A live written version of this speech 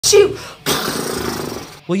you.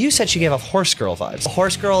 Well, you said she gave off horse girl vibes. A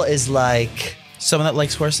horse girl is like... someone that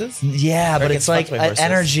likes horses? Yeah, but it's like an horses.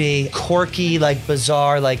 energy, quirky, like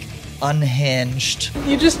bizarre, like unhinged.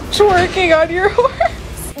 You just twerking on your horse.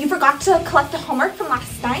 You forgot to collect the homework from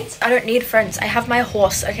last night? I don't need friends. I have my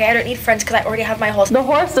horse, okay? I don't need friends because I already have my horse. The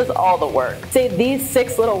horse does all the work. Say these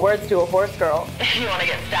 6 little words to a horse girl. You want to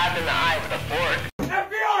get stabbed in the eye with a fork.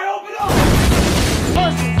 FBI, open up!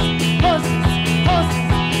 Horses, horses, horses,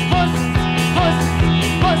 horses, horses,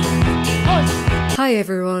 horses, horses. Hi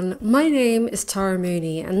everyone, my name is Tara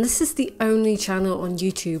Mooney and this is the only channel on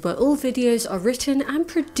YouTube where all videos are written and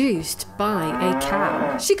produced by a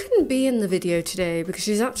cow. She couldn't be in the video today because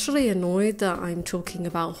she's actually annoyed that I'm talking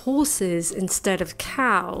about horses instead of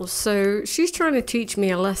cows, so she's trying to teach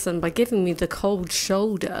me a lesson by giving me the cold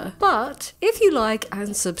shoulder. But if you like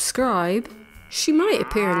and subscribe, she might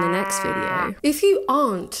appear in the next video. If you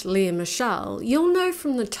aren't Leah Michelle, you'll know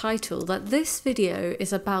from the title that this video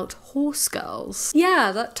is about horse girls.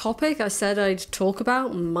 Yeah, that topic I said I'd talk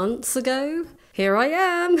about months ago. Here I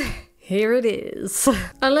am. Here it is.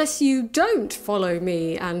 Unless you don't follow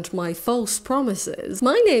me and my false promises.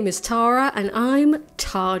 My name is Tara and I'm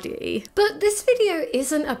tardy. But this video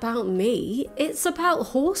isn't about me, it's about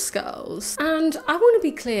horse girls. And I want to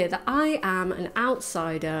be clear that I am an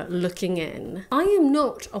outsider looking in. I am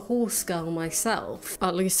not a horse girl myself,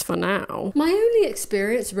 at least for now. My only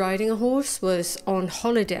experience riding a horse was on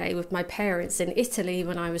holiday with my parents in Italy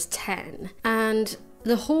when I was 10. And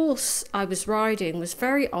the horse I was riding was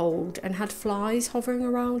very old and had flies hovering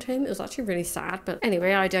around him. It was actually really sad, but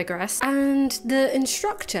anyway, I digress. And the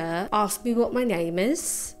instructor asked me what my name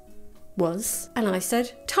was, and I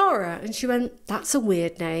said Tara, and she went, "That's a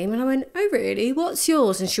weird name." And I went, "Oh really? What's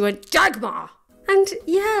yours?" And she went, "Dagmar." And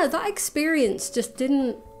yeah, that experience just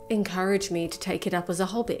didn't encourage me to take it up as a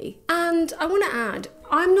hobby. And I want to add,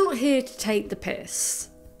 I'm not here to take the piss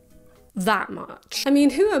that much. I mean,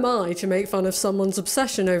 who am I to make fun of someone's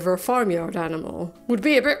obsession over a farmyard animal? Would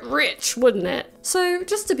be a bit rich, wouldn't it? So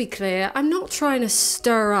just to be clear, I'm not trying to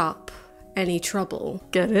stir up any trouble.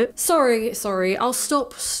 Get it? Sorry, I'll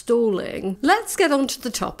stop stalling. Let's get on to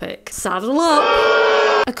the topic. Saddle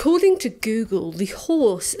up! According to Google, the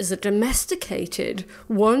horse is a domesticated,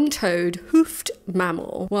 one-toed, hoofed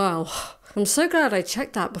mammal. Wow. I'm so glad I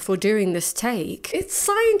checked that before doing this take. Its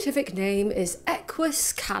scientific name is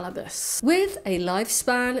Equus calibus, with a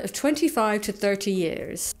lifespan of 25 to 30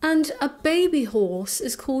 years. And a baby horse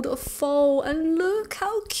is called a foal, and look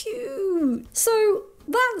how cute! So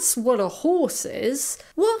that's what a horse is.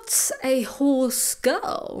 What's a horse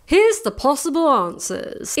girl? Here's the possible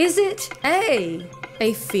answers. Is it A,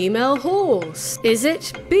 a female horse? Is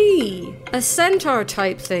it B, a centaur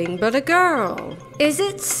type thing but a girl? Is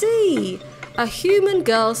it C, a human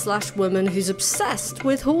girl / woman who's obsessed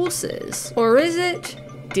with horses? Or is it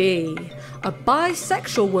D, a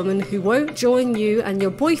bisexual woman who won't join you and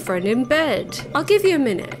your boyfriend in bed? I'll give you a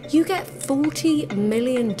minute. You get $40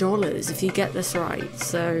 million if you get this right,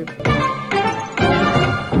 so...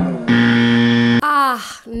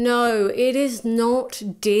 Ah, no, it is not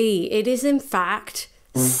D. It is in fact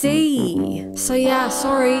C. So yeah,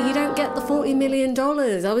 sorry, you don't get the $40 million.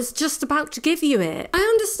 I was just about to give you it. I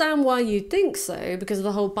understand why you'd think so, because of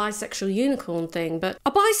the whole bisexual unicorn thing, but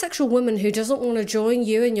a bisexual woman who doesn't want to join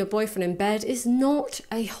you and your boyfriend in bed is not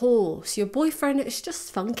a horse. Your boyfriend is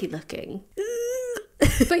just funky looking.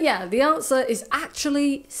 But yeah, the answer is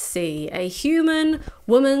actually C, a human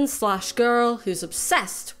woman / girl who's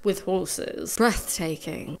obsessed with horses.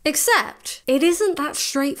 Breathtaking. Except it isn't that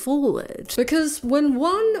straightforward, because when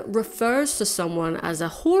one refers to someone as a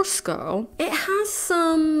horse girl, it has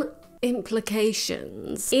some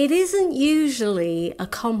implications. It isn't usually a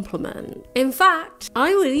compliment. In fact,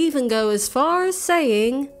 I would even go as far as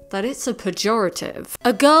saying that it's a pejorative.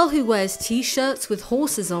 A girl who wears t-shirts with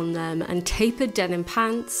horses on them and tapered denim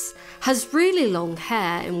pants, has really long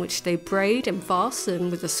hair in which they braid and fasten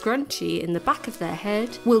with a scrunchie in the back of their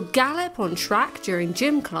head, will gallop on track during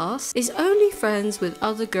gym class, is only friends with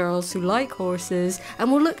other girls who like horses,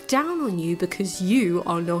 and will look down on you because you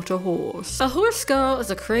are not a horse. A horse girl is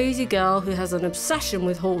a crazy girl who has an obsession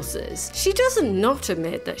with horses. She doesn't not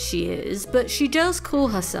admit that she is, but she does call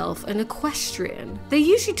herself an equestrian. They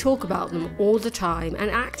usually talk about them all the time and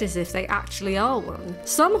act as if they actually are one.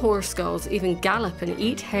 Some horse girls even gallop and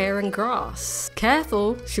eat hair and grass.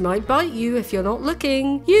 Careful, she might bite you if you're not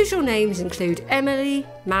looking. Usual names include Emily,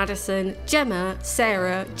 Madison, Gemma,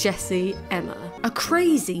 Sarah, Jessie, Emma. A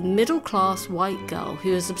crazy middle-class white girl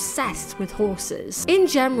who is obsessed with horses. In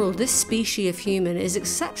general, this species of human is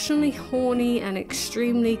exceptionally horny and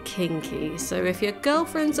extremely kinky, so if your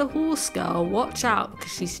girlfriend's a horse girl, watch out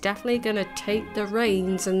because she's definitely gonna take the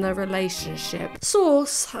reins in the relationship.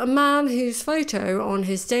 Source: a man whose photo on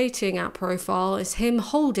his dating app profile is him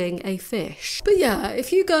holding a fish. But yeah,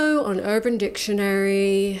 if you go on Urban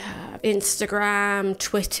Dictionary, Instagram,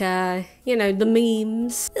 Twitter, you know, the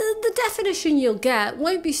memes, the definition you'll get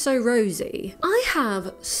won't be so rosy. I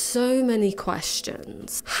have so many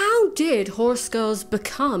questions. How did horse girls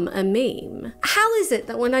become a meme? How is it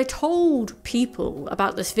that when I told people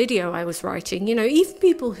about this video I was writing, you know, even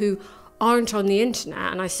people who aren't on the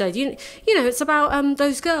internet, and I said, you know, it's about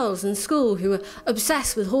those girls in school who are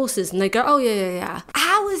obsessed with horses, and they go, oh yeah.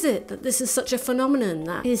 How is it that this is such a phenomenon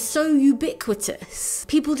that is so ubiquitous?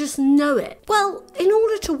 People just know it. Well, in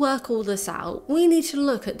order to work all this out, we need to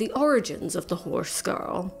look at the origins of the horse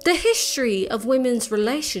girl. The history of women's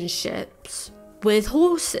relationships with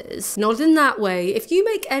horses. Not in that way. If you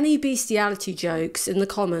make any bestiality jokes in the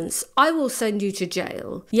comments, I will send you to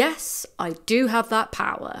jail. Yes, I do have that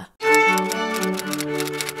power.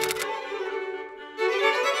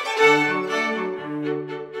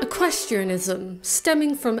 Equestrianism,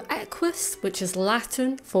 stemming from equus, which is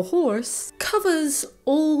Latin for horse, covers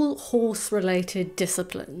all horse-related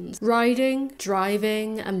disciplines. Riding,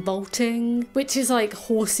 driving, and bolting, which is like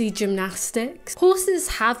horsey gymnastics. Horses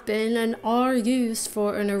have been and are used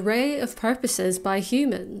for an array of purposes by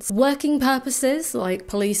humans. Working purposes like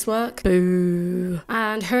police work, boo,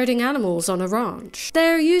 and herding animals on a ranch.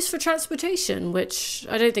 They're used for transportation, which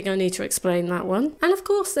I don't think I need to explain that one. And of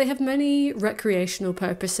course they have many recreational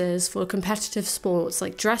purposes for competitive sports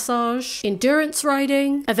like dressage, endurance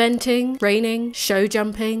riding, eventing, reining, show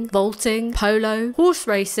jumping, vaulting, polo, horse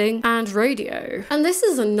racing, and rodeo. And this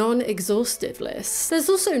is a non-exhaustive list. There's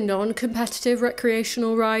also non-competitive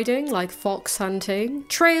recreational riding like fox hunting,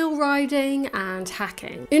 trail riding, and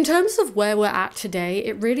hacking. In terms of where we're at today,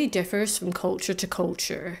 it really differs from culture to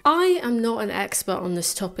culture. I am not an expert on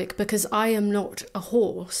this topic because I am not a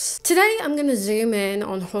horse. Today I'm going to zoom in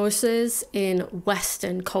on horses in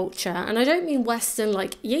Western culture, and I don't mean Western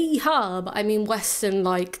like yeehaw, but I mean Western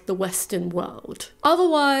like the Western world.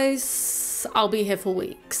 Otherwise, I'll be here for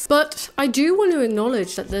weeks. But I do want to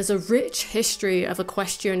acknowledge that there's a rich history of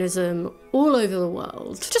equestrianism all over the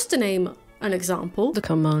world. Just to name an example, the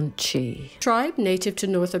Comanche tribe, native to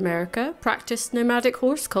North America, practiced nomadic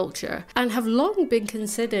horse culture and have long been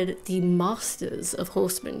considered the masters of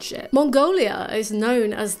horsemanship. Mongolia is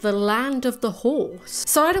known as the land of the horse,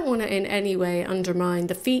 so I don't want to in any way undermine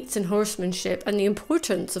the feats in horsemanship and the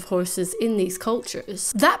importance of horses in these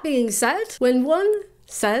cultures. That being said, when one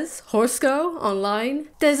says horse girl online,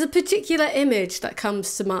 there's a particular image that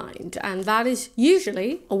comes to mind, and that is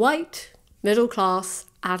usually a white, middle-class,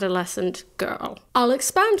 adolescent girl. I'll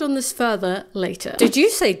expand on this further later. Did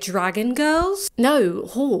you say dragon girls? No,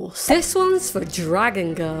 horse. This one's for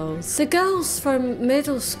dragon girls. The girls from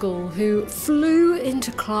middle school who flew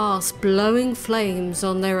into class blowing flames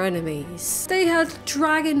on their enemies. They had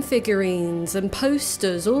dragon figurines and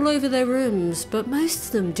posters all over their rooms, but most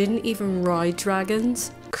of them didn't even ride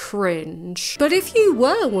dragons. Cringe. But if you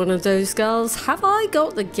were one of those girls, have I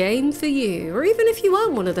got the game for you? Or even if you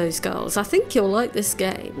aren't one of those girls, I think you'll like this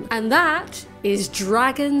game. And that is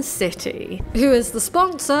Dragon City, who is the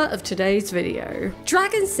sponsor of today's video.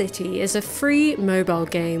 Dragon City is a free mobile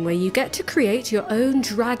game where you get to create your own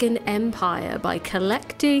dragon empire by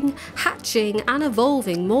collecting, hatching, and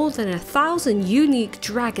evolving more than 1,000 unique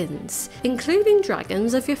dragons, including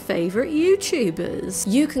dragons of your favorite YouTubers.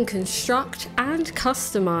 You can construct and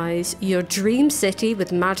customize your dream city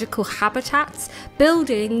with magical habitats,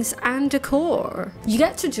 buildings, and decor. You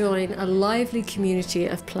get to join a lively community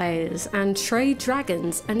of players and trade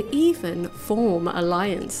dragons and even form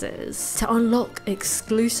alliances to unlock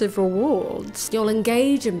exclusive rewards. You'll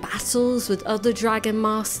engage in battles with other dragon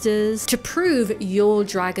masters to prove your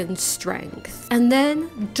dragon's strength and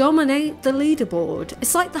then dominate the leaderboard.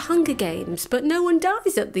 It's like the Hunger Games, but no one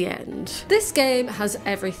dies at the end. This game has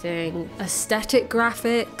everything: aesthetic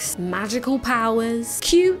graphics, magical powers,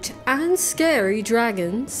 cute and scary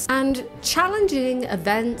dragons, and challenging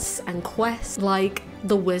events and quests like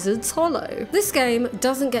the Wizard's Hollow. This game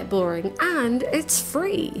doesn't get boring and it's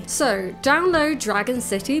free. So download Dragon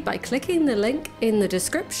City by clicking the link in the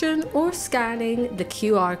description or scanning the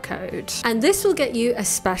QR code. And this will get you a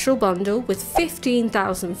special bundle with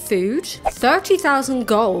 15,000 food, 30,000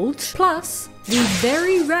 gold, plus the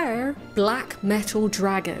very rare black metal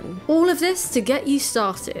dragon. All of this to get you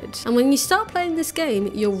started. And when you start playing this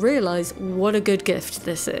game, you'll realize what a good gift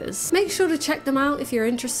this is. Make sure to check them out if you're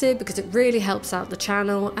interested because it really helps out the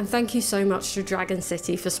channel, and thank you so much to Dragon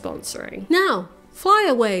City for sponsoring. Now, fly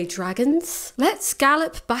away, dragons. Let's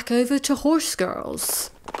gallop back over to horse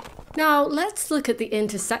girls. Now, let's look at the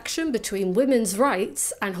intersection between women's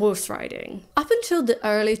rights and horse riding. Up until the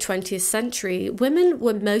early 20th century, women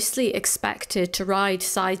were mostly expected to ride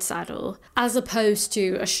side saddle as opposed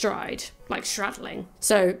to astride, like straddling.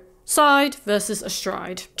 So, side versus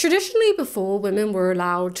astride. Traditionally, before women were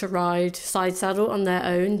allowed to ride side saddle on their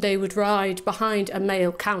own, they would ride behind a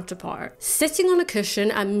male counterpart, sitting on a cushion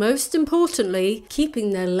and, most importantly,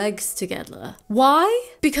 keeping their legs together.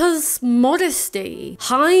 Why? Because modesty,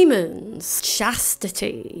 hymens,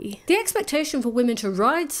 chastity. The expectation for women to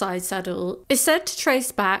ride side saddle is said to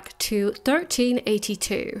trace back to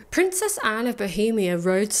 1382. Princess Anne of Bohemia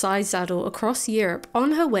rode side saddle across Europe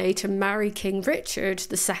on her way to marry King Richard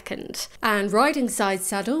II. And riding side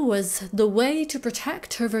saddle was the way to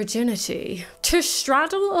protect her virginity. To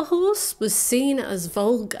straddle a horse was seen as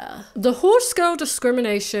vulgar. The horse girl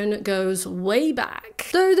discrimination goes way back,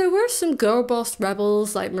 though there were some girl boss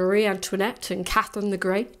rebels like Marie Antoinette and Catherine the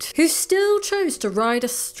Great who still chose to ride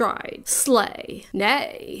astride, slay,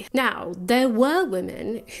 nay. Now, there were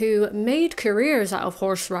women who made careers out of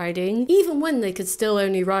horse riding even when they could still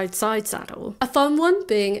only ride side saddle. A fun one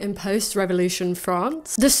being in post-revolution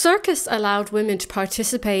France. The circus allowed women to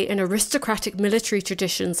participate in aristocratic military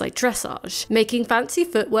traditions like dressage, making fancy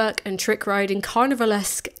footwork and trick riding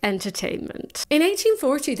carnivalesque entertainment. In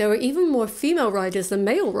 1840, there were even more female riders than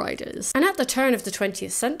male riders, and at the turn of the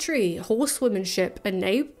 20th century, horsewomanship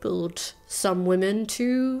enabled some women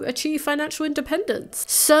to achieve financial independence.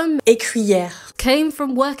 Some écuyères came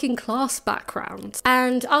from working class backgrounds,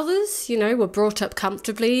 and others, were brought up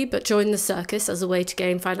comfortably but joined the circus as a way to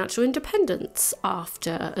gain financial independence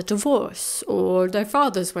after a divorce or their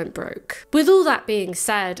fathers went broke. With all that being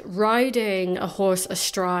said, riding a horse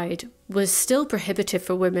astride was still prohibitive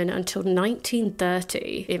for women until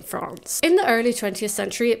 1930 in France. In the early 20th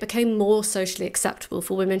century, it became more socially acceptable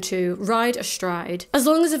for women to ride astride, as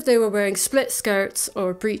long as if they were wearing split skirts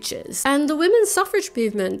or breeches. And the women's suffrage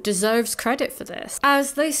movement deserves credit for this,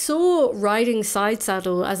 as they saw riding side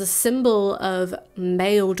saddle as a symbol of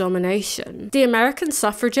male domination. The American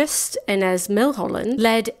suffragist Inez Milholland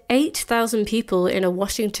led 8,000 people in a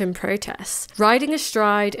Washington protest, riding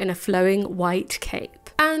astride in a flowing white cape.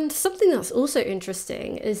 And something that's also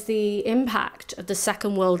interesting is the impact of the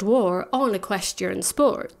Second World War on equestrian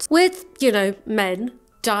sports. With, men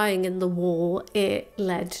dying in the war, it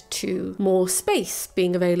led to more space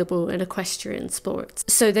being available in equestrian sports.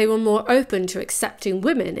 So they were more open to accepting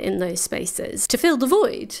women in those spaces to fill the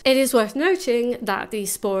void. It is worth noting that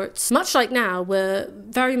these sports, much like now, were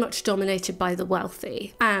very much dominated by the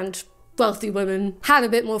wealthy, and wealthy women had a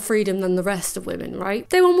bit more freedom than the rest of women, right?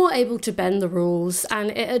 They were more able to bend the rules,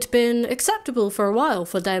 and it had been acceptable for a while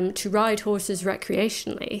for them to ride horses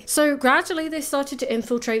recreationally. So gradually they started to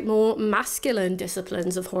infiltrate more masculine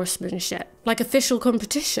disciplines of horsemanship, like official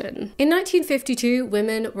competition. In 1952,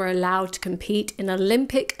 women were allowed to compete in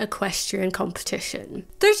Olympic equestrian competition,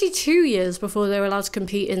 32 years before they were allowed to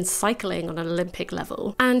compete in cycling on an Olympic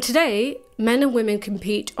level. And today, men and women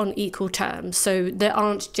compete on equal terms, so there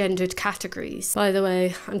aren't gendered categories. By the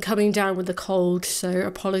way, I'm coming down with a cold, so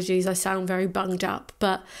apologies, I sound very bunged up,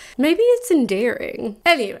 but maybe it's endearing.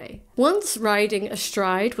 Anyway, once riding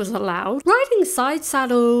astride was allowed, riding side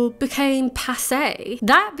saddle became passé.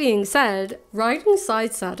 That being said, riding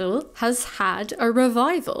side saddle has had a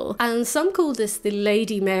revival, and some call this the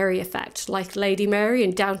Lady Mary effect, like Lady Mary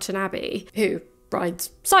in Downton Abbey, who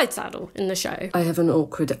rides side saddle in the show. I have an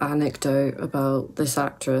awkward anecdote about this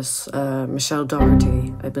actress, Michelle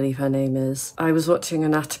Doherty, I believe her name is. I was watching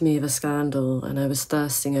Anatomy of a Scandal and I was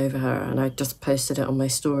thirsting over her, and I just posted it on my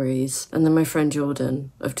stories. And then my friend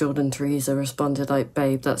Jordan, of Jordan Theresa, responded like,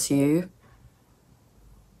 "Babe, that's you."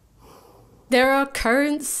 There are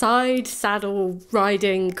current side saddle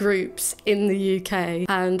riding groups in the UK,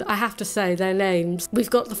 and I have to say their names. We've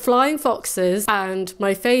got the Flying Foxes, and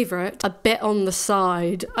my favourite, A Bit on the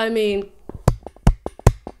Side. I mean,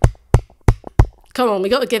 come on, we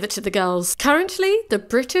got to give it to the girls. Currently, the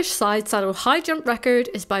British side saddle high jump record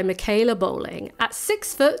is by Michaela Bowling at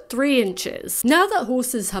 6'3". Now that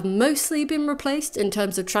horses have mostly been replaced in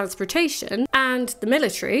terms of transportation and the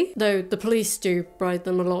military, though the police do ride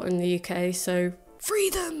them a lot in the UK, so free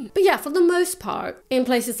them. But yeah, for the most part, in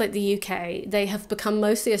places like the UK, they have become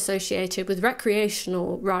mostly associated with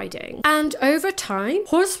recreational riding. And over time,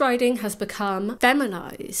 horse riding has become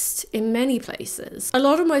feminized in many places. A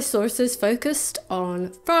lot of my sources focused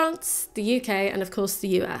on France, the UK, and of course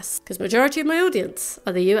the US, because majority of my audience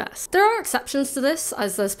are the US. There are exceptions to this,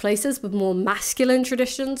 as there's places with more masculine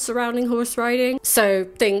traditions surrounding horse riding. So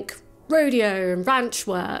think rodeo and ranch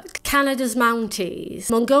work, Canada's Mounties,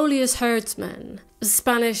 Mongolia's herdsmen,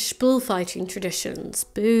 Spanish bullfighting traditions.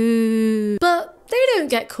 Boo. But they don't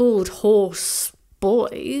get called horse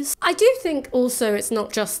boys. I do think also it's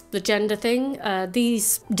not just the gender thing.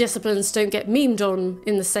 These disciplines don't get memed on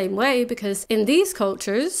in the same way, because in these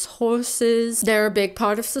cultures, horses, they're a big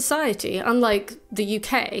part of society. Unlike the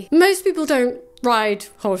UK, most people don't ride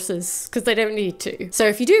horses because they don't need to. So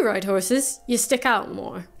if you do ride horses, you stick out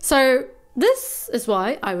more. So this is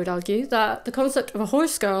why I would argue that the concept of a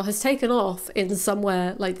horse girl has taken off in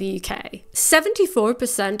somewhere like the UK.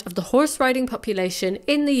 74% of the horse riding population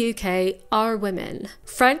in the UK are women.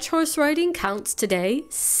 French horse riding counts today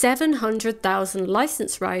 700,000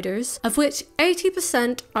 licensed riders, of which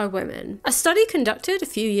 80% are women. A study conducted a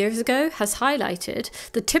few years ago has highlighted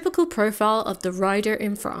the typical profile of the rider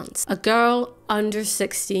in France, a girl under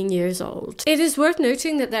 16 years old. It is worth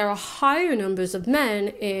noting that there are higher numbers of men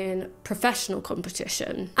in professional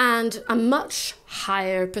competition and a much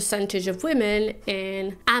higher percentage of women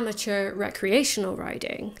in amateur recreational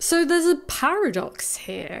riding. So there's a paradox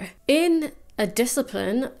here. In a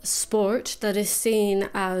discipline, sport that is seen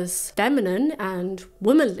as feminine and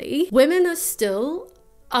womanly, women are still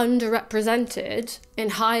underrepresented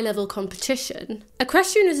in high-level competition.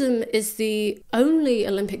 Equestrianism is the only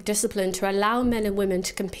Olympic discipline to allow men and women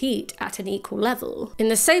to compete at an equal level in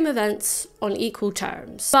the same events on equal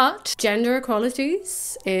terms. But gender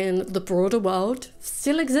equalities in the broader world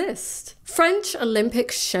still exist. French Olympic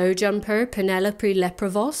show jumper Penelope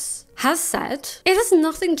Leprevos has said, "It has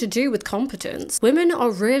nothing to do with competence. Women are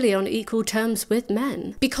really on equal terms with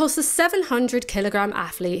men, because the 700-kilogram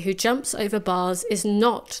athlete who jumps over bars is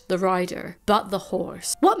not the rider, but the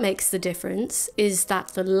horse. What makes the difference is that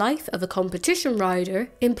the life of a competition rider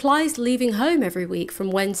implies leaving home every week from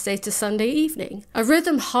Wednesday to Sunday evening, a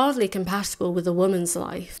rhythm hardly compatible with a woman's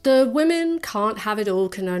life. The women can't have it all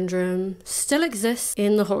conundrum still exists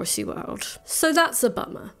in the horsey world." So that's a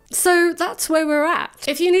bummer. So that's where we're at.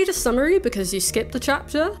 If you need a summary because you skipped the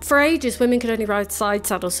chapter, for ages women could only ride side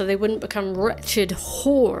saddle so they wouldn't become wretched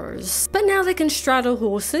whores. But now they can straddle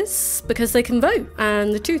horses because they can vote,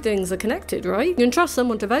 and the two things are connected, right? You can trust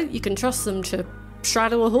someone to vote, you can trust them to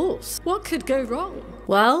straddle a horse. What could go wrong?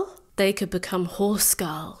 Well, they could become horse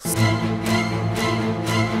girls.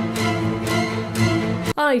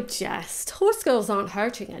 I jest. Horse girls aren't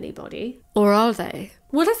hurting anybody. Or are they?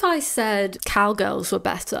 What if I said cowgirls were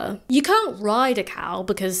better? You can't ride a cow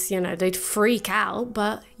because, you know, they'd freak out,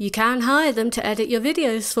 but you can hire them to edit your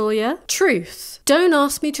videos for you. Truth. Don't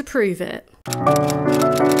ask me to prove it.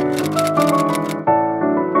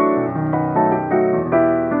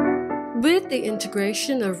 With the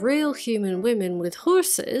integration of real human women with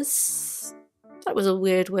horses... That was a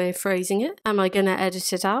weird way of phrasing it. Am I gonna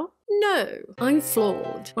edit it out? No, I'm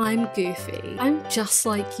flawed, I'm goofy, I'm just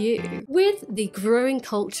like you. With the growing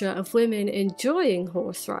culture of women enjoying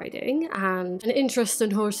horse riding and an interest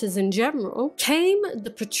in horses in general, came the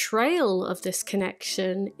portrayal of this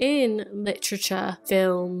connection in literature,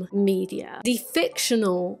 film, media. The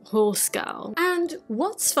fictional horse girl. And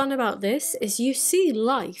what's fun about this is you see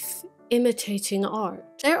life imitating art.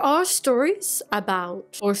 There are stories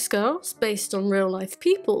about horse girls based on real life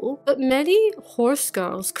people, but many horse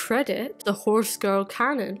girls credit the horse girl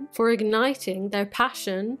canon for igniting their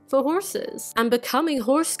passion for horses and becoming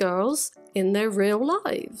horse girls in their real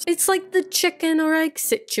lives. It's like the chicken or egg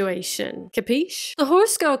situation, capiche? The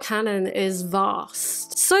horse girl canon is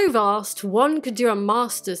vast. So vast, one could do a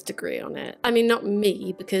master's degree on it. I mean, not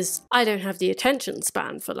me, because I don't have the attention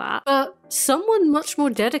span for that, but someone much more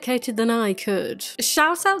dedicated than I could.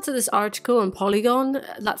 Shout out to this article on Polygon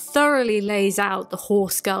that thoroughly lays out the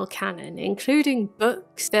horse girl canon, including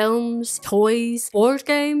books, films, toys, board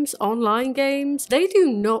games, online games. They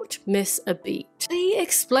do not miss a beat. They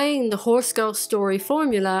explain the horse girl story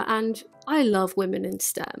formula, and I love women in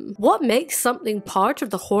STEM. What makes something part of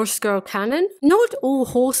the horse girl canon? Not all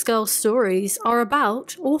horse girl stories are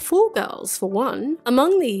about or for girls, for one.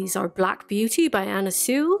 Among these are Black Beauty by Anna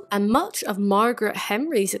Sewell and much of Margaret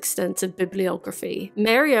Henry's extensive bibliography.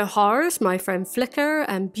 Mary O'Hara's My Friend Flicker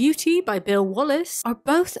and Beauty by Bill Wallace are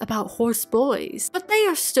both about horse boys, but they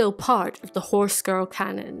are still part of the horse girl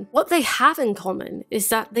canon. What they have in common is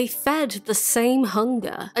that they fed the same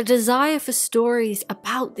hunger, a desire for stories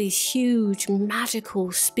about these huge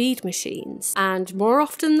magical speed machines, and more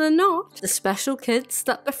often than not, the special kids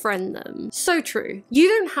that befriend them. So true. You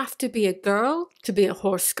don't have to be a girl to be a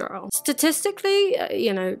horse girl. Statistically,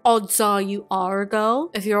 odds are you are a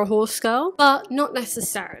girl if you're a horse girl, but not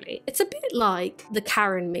necessarily. It's a bit like the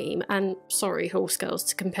Karen meme, and sorry horse girls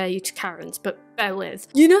to compare you to Karens, but bear with.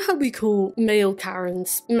 You know how we call male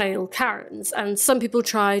Karens, and some people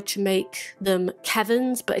tried to make them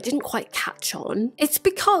Kevins, but it didn't quite catch on? It's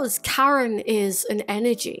because Karen is an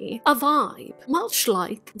energy, a vibe, much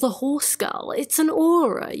like the horse girl. It's an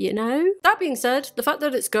aura, you know? That being said, the fact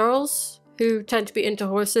that it's girls who tend to be into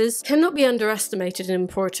horses cannot be underestimated in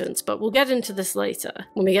importance, but we'll get into this later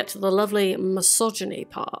when we get to the lovely misogyny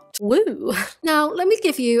part. Woo! Now, let me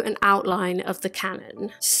give you an outline of the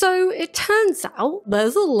canon. So, it turns out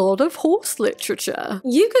there's a lot of horse literature.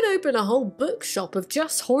 You could open a whole bookshop of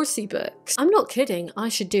just horsey books. I'm not kidding, I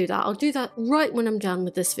should do that. I'll do that right when I'm done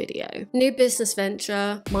with this video. New business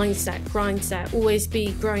venture, mindset, grindset, always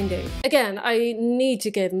be grinding. Again, I need to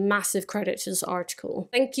give massive credit to this article.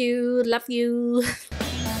 Thank you, love you. You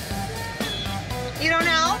don't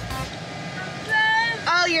know?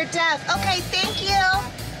 Oh, you're deaf. Okay, thank you.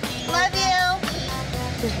 Love you.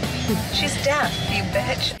 She's deaf, you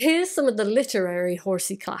bitch. Here's some of the literary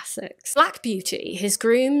horsey classics. Black Beauty, His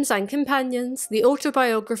Grooms and Companions, the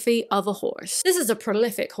autobiography of a horse. This is a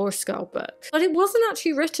prolific horse girl book, but it wasn't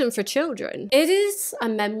actually written for children. It is a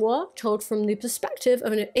memoir told from the perspective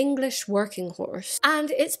of an English working horse, and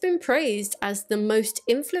it's been praised as the most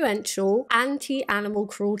influential anti-animal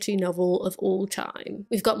cruelty novel of all time.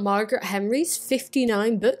 We've got Margaret Henry's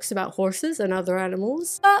 59 books about horses and other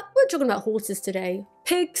animals, but we're talking about horses today.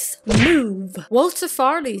 Pigs Move. Walter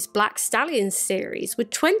Farley's Black Stallions series with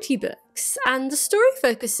 20 books, and the story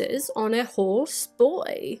focuses on a horse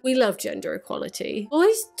boy. We love gender equality.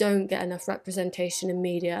 Boys don't get enough representation in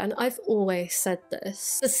media, and I've always said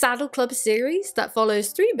this. The Saddle Club series that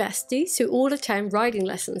follows 3 besties who all attend riding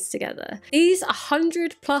lessons together. These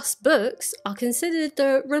 100+ books are considered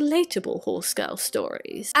the relatable horse girl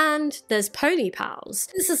stories. And there's Pony Pals.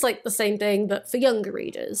 This is like the same thing but for younger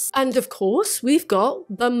readers. And of course, we've got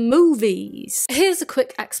the movies. Here's a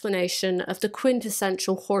quick explanation of the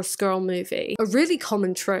quintessential horse girl movie. A really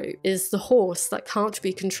common trope is the horse that can't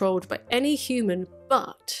be controlled by any human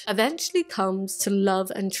but eventually comes to love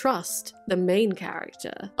and trust the main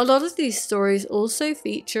character. A lot of these stories also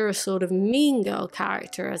feature a sort of mean girl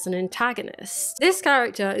character as an antagonist. This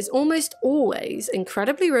character is almost always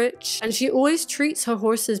incredibly rich, and she always treats her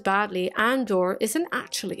horses badly and/or isn't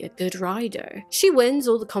actually a good rider. She wins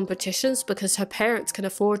all the competitions because her parents can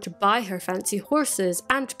afford to buy her fancy horses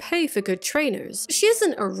and pay for good trainers. She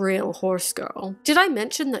isn't a real horse girl. Did I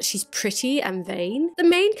mention that she's pretty and vain? The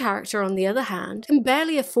main character, on the other hand, can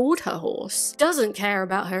barely afford her horse, doesn't care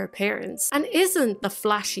about her appearance, and isn't the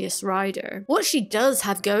flashiest rider. What she does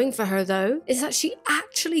have going for her though is that she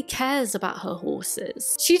actually cares about her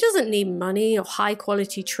horses. She doesn't need money or high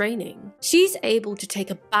quality training. She's able to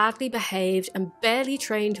take a badly behaved and barely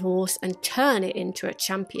trained horse and turn it into a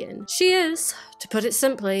champion. She is, to put it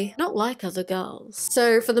simply, not like other girls.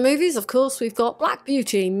 So for the movies, of course, we've got Black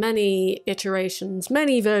Beauty. Many iterations,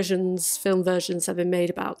 many versions, film versions have been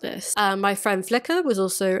made about this. My Friend Flicker was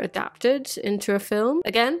also adapted into a film.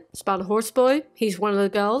 Again, it's about a horse boy. He's one of the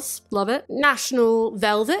girls. Love it. National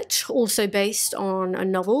Velvet, also based on a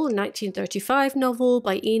novel, a 1935 novel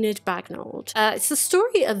by Enid Bagnold. It's the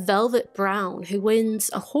story of Velvet Brown, who wins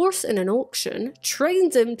a horse in an auction,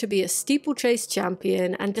 trains him to be a steeplechase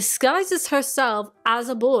champion, and disguises herself as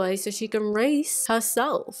a boy so she can race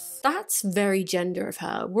herself. That's very gender of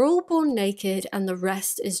her. We're all born naked and the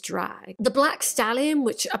rest is drag. The Black Stallion,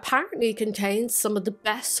 which apparently contains some of the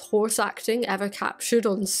best horse acting ever captured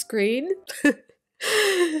on screen.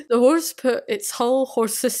 The horse put its whole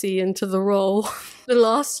horsesy into the role. The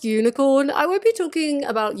Last Unicorn. I won't be talking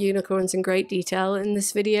about unicorns in great detail in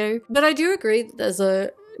this video, but I do agree that there's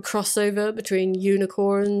a crossover between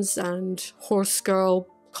unicorns and horse girl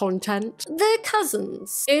content. They're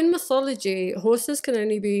cousins. In mythology, horses can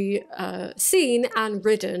only be seen and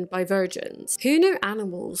ridden by virgins. Who knew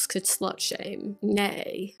animals could slut shame?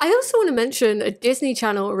 Nay. I also want to mention a Disney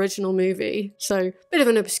Channel original movie, so bit of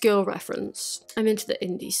an obscure reference. I'm into the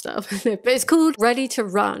indie stuff, but it's called Ready to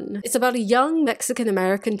Run. It's about a young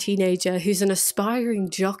Mexican-American teenager who's an aspiring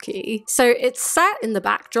jockey. So it's set in the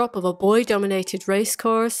backdrop of a boy-dominated race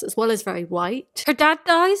course, as well as very white. Her dad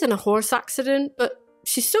dies in a horse accident, but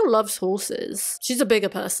she still loves horses. She's a bigger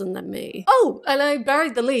person than me. Oh, and I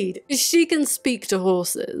buried the lead. She can speak to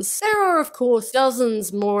horses. There are, of course,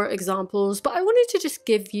 dozens more examples, but I wanted to just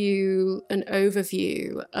give you an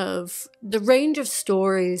overview of the range of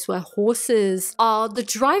stories where horses are the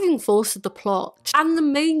driving force of the plot and the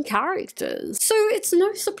main characters. So it's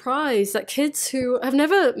no surprise that kids who have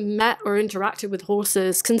never met or interacted with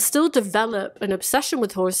horses can still develop an obsession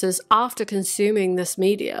with horses after consuming this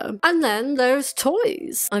media. And then there's toys.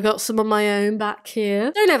 I got some of my own back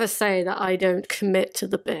here. Don't ever say that I don't commit to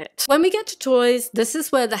the bit. When we get to toys, this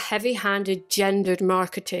is where the heavy-handed gendered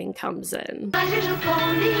marketing comes in. My little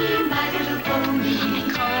pony, my little pony.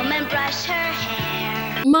 Comb and brush her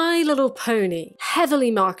hair. My Little Pony,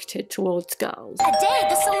 heavily marketed towards girls. A day at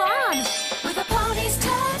the salon with a pony's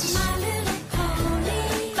touch. My little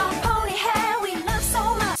pony, long pony hair, we love so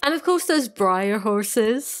much. And of course there's Briar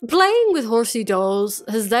horses. Playing with horsey dolls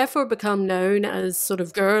has therefore become known as sort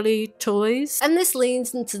of girly toys. And this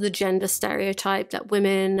leans into the gender stereotype that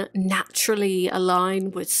women naturally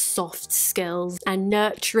align with soft skills and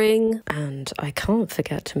nurturing. And I can't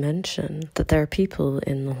forget to mention that there are people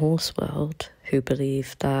in the horse world who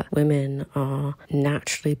believe that women are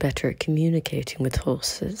naturally better at communicating with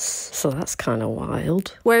horses. So that's kind of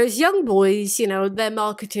wild. Whereas young boys, you know, they're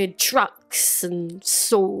marketed trucks and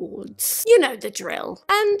swords. You know the drill.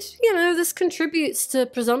 And, you know, this contributes to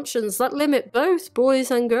presumptions that limit both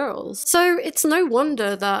boys and girls. So it's no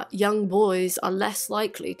wonder that young boys are less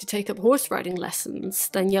likely to take up horse riding lessons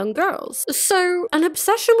than young girls. So an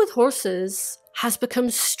obsession with horses has become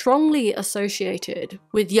strongly associated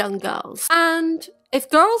with young girls. And if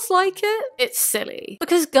girls like it, it's silly.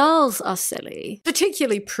 Because girls are silly,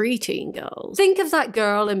 particularly preteen girls. Think of that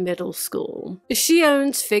girl in middle school. She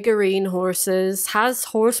owns figurine horses, has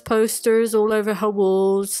horse posters all over her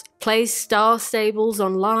walls, plays Star Stables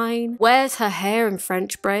online, wears her hair in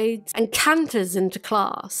French braids, and canters into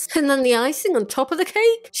class. And then the icing on top of the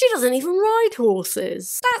cake? She doesn't even ride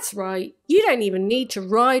horses. That's right. You don't even need to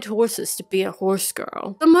ride horses to be a horse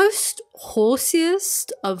girl. The most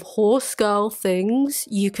horsiest of horse girl things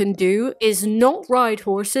you can do is not ride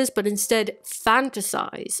horses, but instead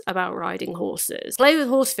fantasize about riding horses, play with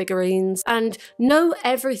horse figurines, and know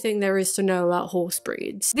everything there is to know about horse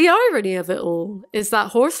breeds. The irony of it all is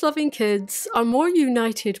that horse-loving kids are more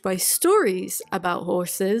united by stories about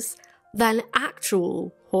horses than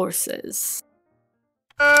actual horses.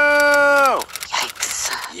 Oh! Yikes.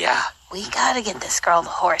 Yeah. We gotta get this girl to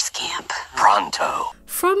horse camp. Pronto.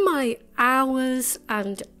 From my hours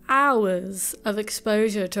and hours of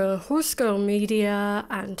exposure to horse girl media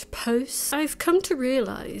and posts, I've come to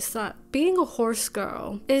realize that being a horse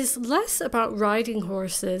girl is less about riding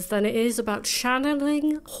horses than it is about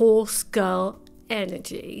channeling horse girl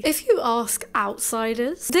energy. If you ask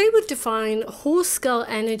outsiders, they would define horse girl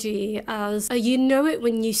energy as a you know it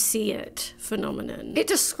when you see it phenomenon. It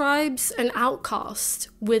describes an outcast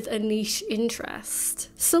with a niche interest.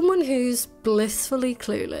 Someone who's blissfully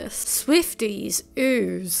clueless. Swifties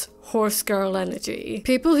ooze horse girl energy.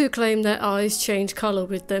 People who claim their eyes change colour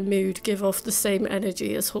with their mood give off the same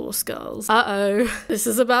energy as horse girls. Uh-oh, this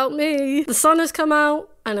is about me. The sun has come out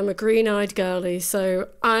and I'm a green-eyed girly, so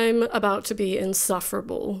I'm about to be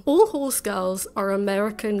insufferable. All horse girls are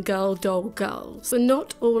American girl doll girls, but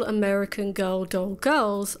not all American girl doll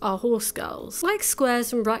girls are horse girls, like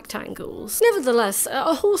squares and rectangles. Nevertheless,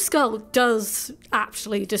 a horse girl does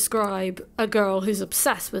actually describe a girl who's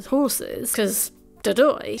obsessed with horses, because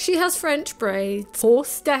Dadoy. She has French braids.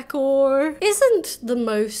 Horse decor isn't the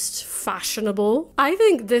most fashionable. I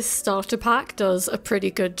think this starter pack does a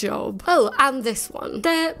pretty good job. Oh, and this one.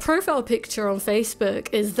 Their profile picture on Facebook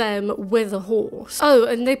is them with a horse. Oh,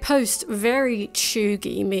 and they post very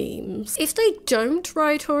chuggy memes. If they don't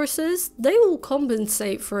ride horses, they will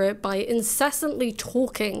compensate for it by incessantly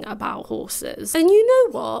talking about horses. And you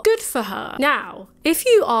know what? Good for her. Now, If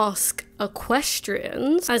you ask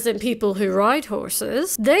equestrians, as in people who ride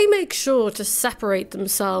horses, they make sure to separate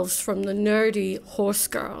themselves from the nerdy horse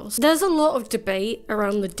girls. There's a lot of debate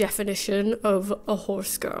around the definition of a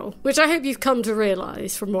horse girl, which I hope you've come to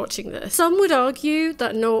realise from watching this. Some would argue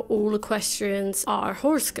that not all equestrians are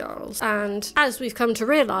horse girls, and as we've come to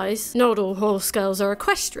realise, not all horse girls are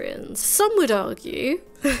equestrians. Some would argue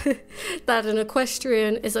that an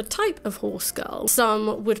equestrian is a type of horse girl.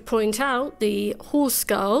 Some would point out the horse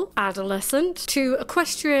girl adolescent to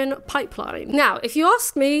equestrian pipeline. Now, if you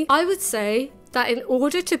ask me, I would say that in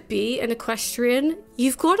order to be an equestrian,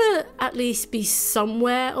 you've got to at least be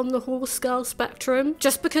somewhere on the horse girl spectrum.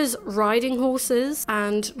 Just because riding horses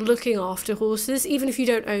and looking after horses, even if you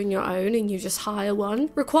don't own your own and you just hire one,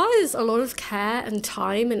 requires a lot of care and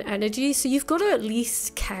time and energy. So you've got to at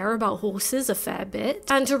least care about horses a fair bit.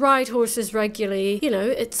 And to ride horses regularly, you know,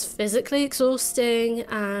 it's physically exhausting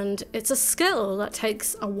and it's a skill that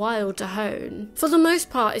takes a while to hone. For the most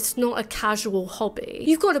part, it's not a casual hobby.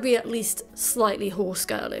 You've got to be at least slightly horse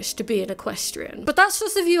girlish to be an equestrian. But that's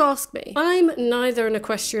just if you ask me. I'm neither an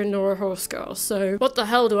equestrian nor a horse girl, so what the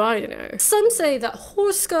hell do I know? Some say that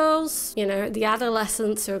horse girls, you know, the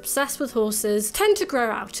adolescents who are obsessed with horses, tend to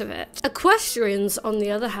grow out of it. Equestrians, on the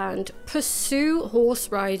other hand, pursue horse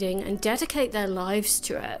riding and dedicate their lives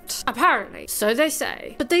to it. Apparently, so they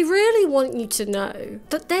say. But they really want you to know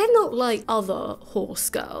that they're not like other horse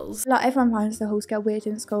girls. Like, everyone finds the horse girl weird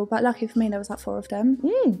in school, but lucky for me, there was like 4 of them.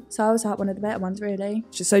 So I was like one of the better ones, really.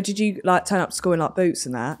 So did you like turn up to school in like boots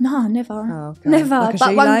and that? No, never. Oh, okay. Never. Like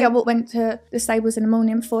but one girl that went to the stables in the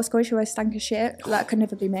morning before school, she always stank as shit. That could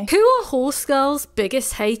never be me. Who are horse girls'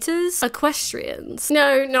 biggest haters? Equestrians.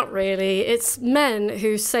 No, not really. It's men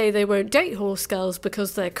who say they won't date horse girls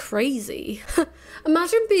because they're crazy.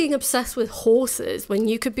 Imagine being obsessed with horses when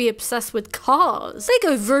you could be obsessed with cars. They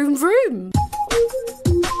go vroom vroom.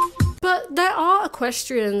 But there are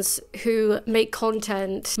equestrians who make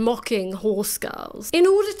content mocking horse girls. In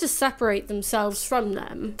order to separate themselves from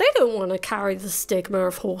them, they don't want to carry the stigma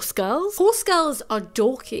of horse girls. Horse girls are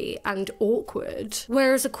dorky and awkward,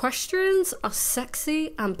 whereas equestrians are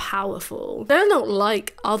sexy and powerful. They're not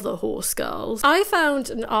like other horse girls. I found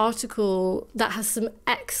an article that has some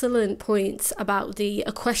excellent points about the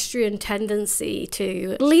equestrian tendency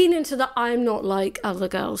to lean into the I'm not like other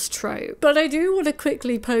girls trope. But I do want to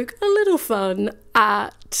quickly poke a little fun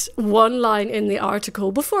at one line in the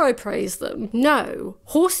article before I praise them. No,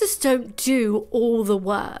 horses don't do all the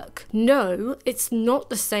work. No, it's not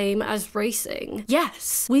the same as racing.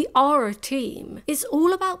 Yes, we are a team. It's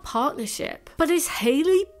all about partnership. But is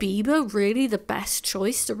Hailey Bieber really the best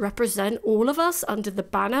choice to represent all of us under the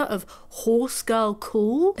banner of horse girl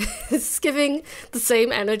cool? It's giving the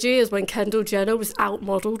same energy as when Kendall Jenner was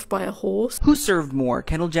outmodeled by a horse. Who served more,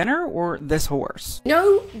 Kendall Jenner or this horse?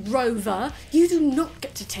 No, Rover, you do not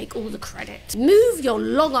get to take all the credit. Move your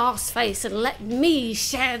long ass face and let me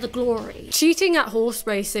share the glory. Cheating at horse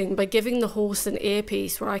racing by giving the horse an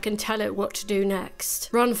earpiece where I can tell it what to do next.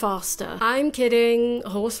 Run faster. I'm kidding.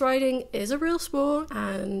 Horse riding is a real sport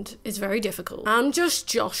and it's very difficult. I'm just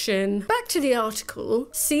joshing. Back to the article.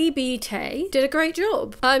 CB Tay did a great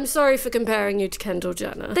job. I'm sorry for comparing you to Kendall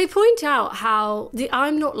Jenner. They point out how the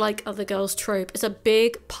I'm not like other girls trope is a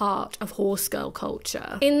big part of horse girl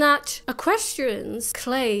culture, in that equestrians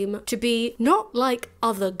claim to be not like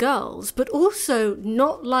other girls, but also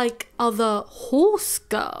not like other horse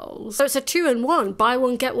girls. So it's a 2-in-1, buy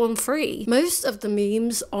one get one free. Most of the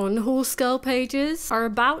memes on horse girl pages are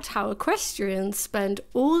about how equestrians spend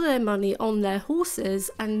all their money on their horses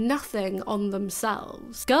and nothing on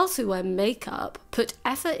themselves. Girls who wear makeup, put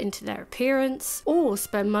effort into their appearance, or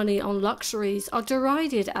spend money on luxuries are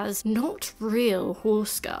derided as not real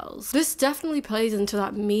horse girls. This definitely plays into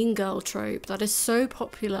that mean girl trope that is so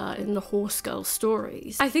popular in the horse girl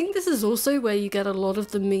stories. I think this is also where you get a lot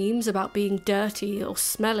of the memes about being dirty or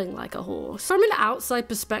smelling like a horse. From an outside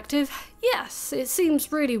perspective, yes, it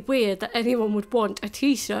seems really weird that anyone would want a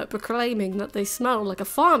t-shirt proclaiming that they smell like a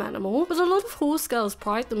farm animal, but a lot of horse girls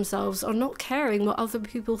pride themselves on not caring what other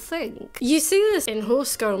people think. You see this in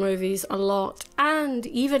horse girl movies a lot, and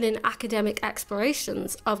even in academic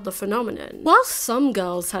explorations of the phenomenon. While some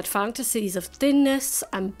girls had fantasies of thinness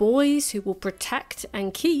and boys who will protect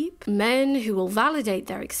and keep, men who will validate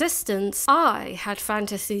their existence, I had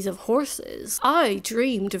fantasies of horses. I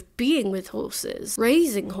dreamed of being with horses,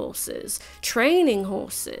 raising horses, training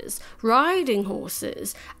horses, riding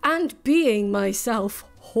horses, and being myself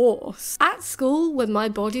horse. At school, when my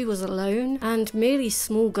body was alone and merely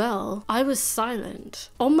small girl, I was silent.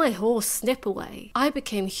 On my horse Snipaway, I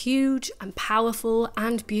became huge and powerful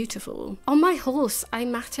and beautiful. On my horse, I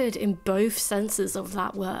mattered in both senses of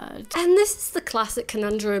that word. And this is the classic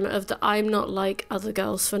conundrum of the I'm not like other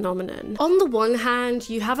girls phenomenon. On the one hand,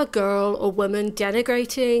 you have a girl or woman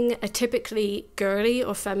denigrating a typically girly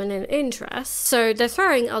or feminine interest, so they're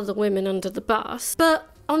throwing other women under the bus, but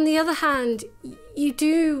on the other hand, you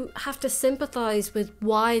do have to sympathise with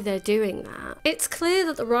why they're doing that. It's clear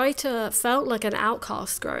that the writer felt like an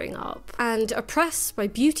outcast growing up and oppressed by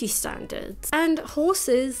beauty standards, and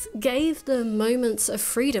horses gave them moments of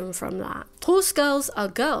freedom from that. Horse girls are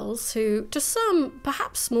girls who, to some,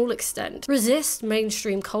 perhaps small extent, resist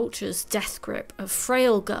mainstream culture's death grip of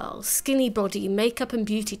frail girls, skinny body, makeup and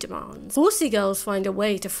beauty demands. Horsey girls find a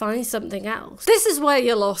way to find something else. This is where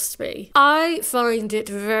you lost me. I find it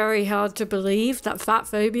very hard to believe that fat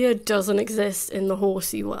phobia doesn't exist in the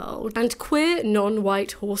horsey world, and queer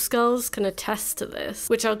non-white horse girls can attest to this,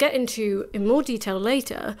 which I'll get into in more detail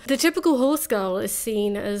later. The typical horse girl is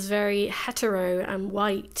seen as very hetero and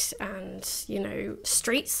white and, you know,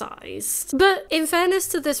 street-sized. But in fairness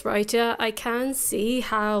to this writer, I can see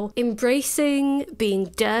how embracing being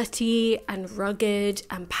dirty and rugged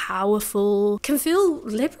and powerful can feel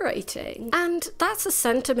liberating, and that's a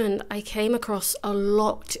sentiment I came across a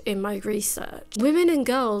lot in my research. Women and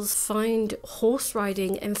girls find horse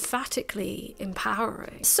riding emphatically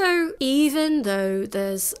empowering. So even though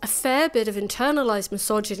there's a fair bit of internalized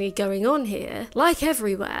misogyny going on here, like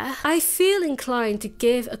everywhere, I feel inclined to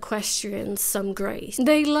give equestrians some grace.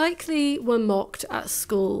 They likely were mocked at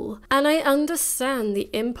school, and I understand the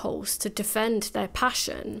impulse to defend their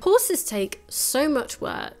passion. Horses take so much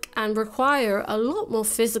work and require a lot more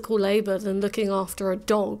physical labor than looking after a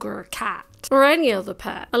dog or a cat. Or any other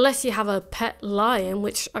pet, unless you have a pet lion,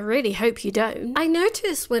 which I really hope you don't. I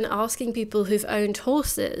noticed when asking people who've owned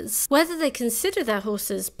horses whether they consider their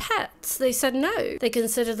horses pets, they said no. They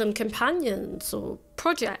consider them companions or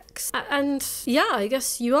projects. And yeah, I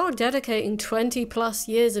guess you are dedicating 20 plus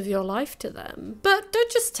years of your life to them. But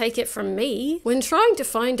don't just take it from me. When trying to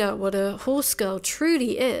find out what a horse girl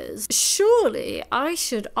truly is, surely I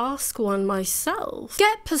should ask one myself.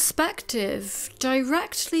 Get perspective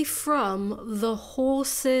directly from the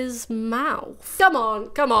horse's mouth. Come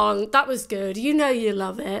on, that was good. You know you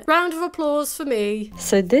love it. Round of applause for me.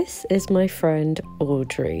 So this is my friend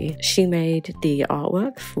Audrey. She made the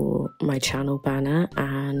artwork for my channel banner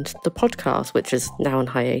and the podcast, which is now on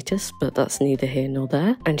hiatus, but that's neither here nor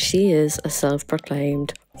there. And she is a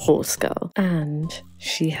self-proclaimed horse girl, and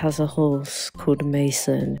she has a horse called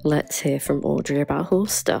Mason. Let's hear from Audrey about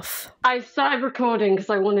horse stuff. I started recording because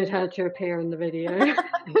I wanted her to appear in the video. Here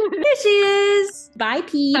she is. Bye,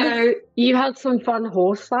 Pete. So you had some fun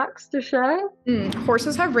horse facts to share?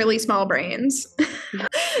 Horses have really small brains.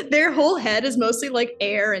 Their whole head is mostly like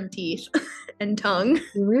air and teeth and tongue.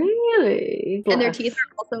 Really? And their teeth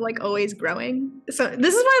are also like always growing. So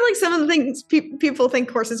this is why like some of the things people think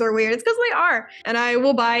horses are weird. It's because they are. And I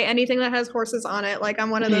will buy anything that has horses on it. Like I'm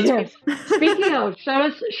one of those people. Speaking of,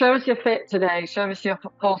 show us your fit today. Show us your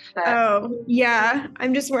horse fit. Oh, yeah.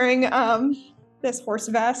 I'm just wearing this horse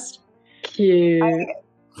vest. Cute. I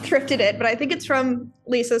thrifted it, but I think it's from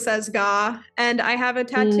Lisa Says Ga. And I have a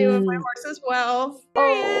tattoo of my horse as well.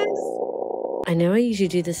 I know I usually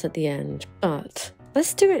do this at the end, but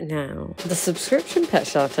let's do it now. The subscription pet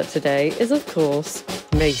shout-out today is, of course,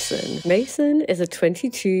 Mason. Mason is a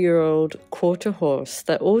 22-year-old quarter horse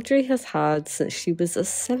that Audrey has had since she was a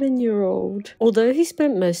 7-year-old. Although he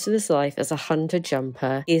spent most of his life as a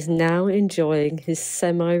hunter-jumper, he is now enjoying his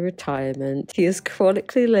semi-retirement. He is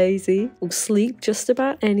chronically lazy, will sleep just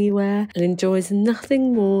about anywhere, and enjoys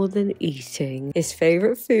nothing more than eating. His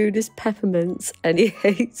favourite food is peppermints, and he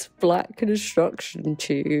hates black construction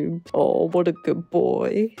tubes. Oh, what a good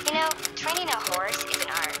boy. You know, training a horse is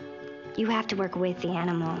an art. You have to work with the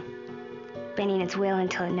animal, bending its will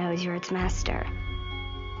until it knows you're its master,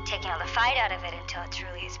 taking all the fight out of it until it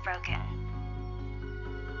truly is broken.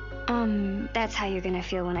 That's how you're gonna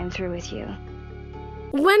feel when I'm through with you.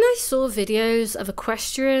 When I saw videos of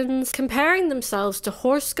equestrians comparing themselves to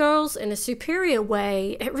horse girls in a superior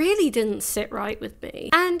way, it really didn't sit right with me.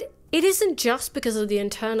 And it isn't just because of the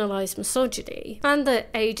internalized misogyny and the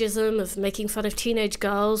ageism of making fun of teenage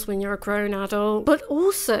girls when you're a grown adult, but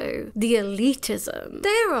also the elitism.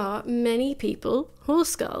 There are many people,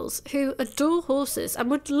 horse girls, who adore horses and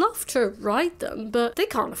would love to ride them, but they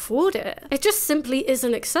can't afford it. It just simply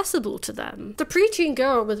isn't accessible to them. The preteen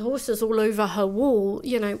girl with horses all over her wall,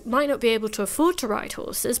 you know, might not be able to afford to ride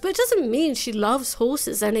horses, but it doesn't mean she loves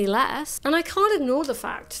horses any less. And I can't ignore the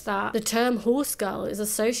fact that the term horse girl is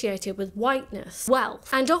associated with whiteness,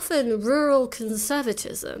 wealth, and often rural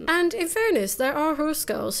conservatism. And in fairness, there are horse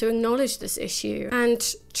girls who acknowledge this issue and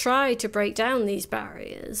try to break down these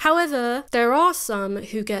barriers. However, there are some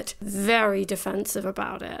who get very defensive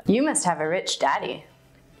about it. You must have a rich daddy.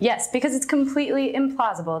 Yes, because it's completely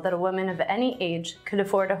implausible that a woman of any age could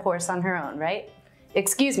afford a horse on her own, right?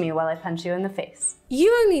 Excuse me while I punch you in the face.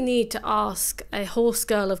 You only need to ask a horse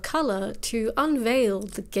girl of colour to unveil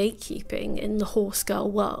the gatekeeping in the horse girl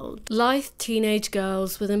world. Lithe teenage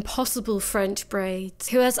girls with impossible French braids,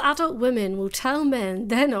 who as adult women will tell men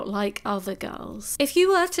they're not like other girls. If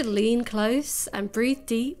you were to lean close and breathe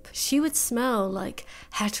deep, she would smell like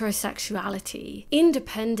heterosexuality,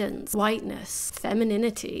 independence, whiteness,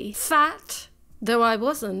 femininity, fat, though I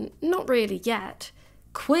wasn't, not really yet.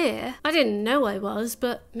 Queer? I didn't know I was,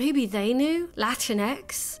 but maybe they knew.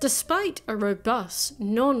 Latinx? Despite a robust,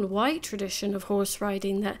 non-white tradition of horse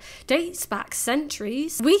riding that dates back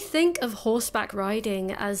centuries, we think of horseback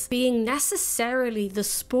riding as being necessarily the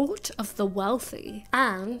sport of the wealthy,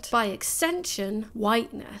 and, by extension,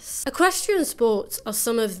 whiteness. Equestrian sports are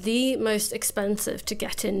some of the most expensive to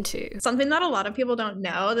get into. Something that a lot of people don't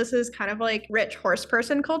know, this is kind of like rich horse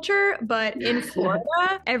person culture, but in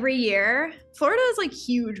Florida, every year, Florida is like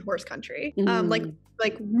huge horse country,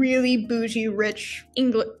 like really bougie, rich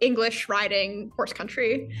English riding horse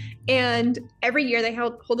country. And every year they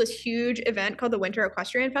hold this huge event called the Winter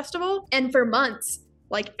Equestrian Festival. And for months,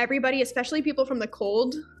 like everybody, especially people from the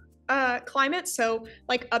cold climate, so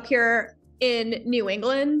like up here in New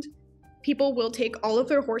England, people will take all of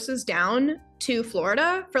their horses down to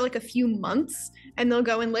Florida for like a few months, and they'll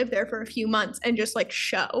go and live there for a few months and just like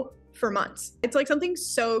show for months. It's like something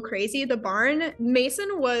so crazy. The barn,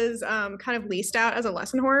 Mason was kind of leased out as a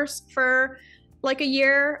lesson horse for like a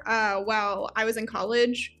year while I was in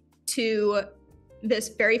college to this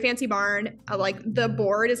very fancy barn. Like the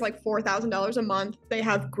board is like $4,000 a month. They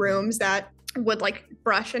have grooms that would like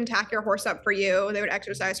brush and tack your horse up for you. They would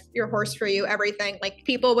exercise your horse for you, everything. Like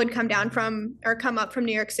people would come up from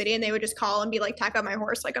New York City and they would just call and be like, tack up my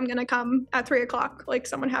horse. Like I'm gonna come at 3 o'clock, like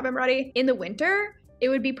someone have him ready. In the winter, it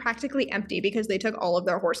would be practically empty because they took all of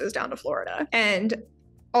their horses down to Florida. And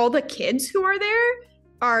all the kids who are there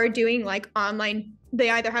are doing like online, they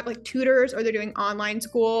either have like tutors or they're doing online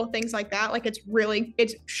school, things like that. Like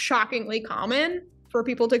it's shockingly common for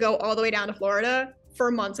people to go all the way down to Florida for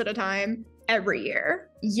months at a time every year.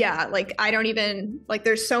 Yeah, like I don't even, like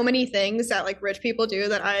there's so many things that like rich people do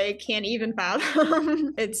that I can't even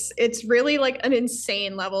fathom. It's really like an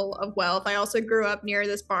insane level of wealth. I also grew up near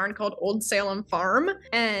this barn called Old Salem Farm,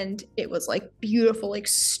 and it was like beautiful like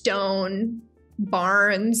stone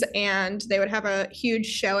barns, and they would have a huge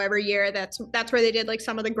show every year. That's where they did like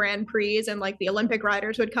some of the Grand Prix, and like the Olympic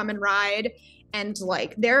riders would come and ride. And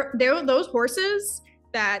like they're those horses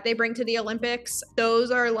that they bring to the Olympics,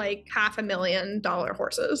 those are like $500,000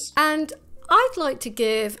 horses. And I'd like to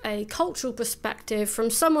give a cultural perspective from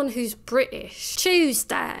someone who's British.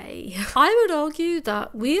 Tuesday. I would argue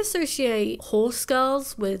that we associate horse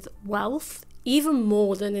girls with wealth even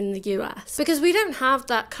more than in the US, because we don't have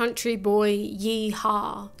that country boy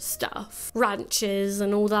yee-haw stuff, ranches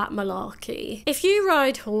and all that malarkey. If you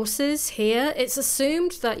ride horses here, it's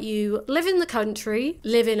assumed that you live in the country,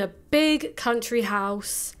 live in a big country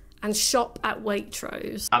house, and shop at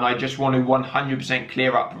Waitrose. And I just want to 100%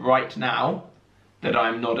 clear up right now that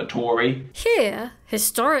I'm not a Tory. Here,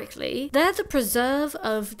 historically, they're the preserve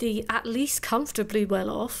of the at least comfortably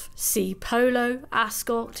well-off, see Polo,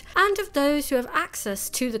 Ascot, and of those who have access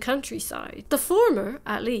to the countryside. The former,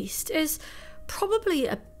 at least, is probably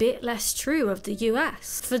a bit less true of the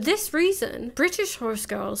US. For this reason, British horse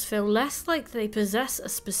girls feel less like they possess a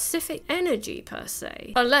specific energy per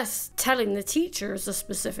se, unless telling the teacher is a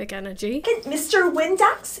specific energy. Mr.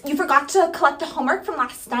 Windex, you forgot to collect the homework from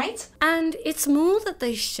last night. And it's more that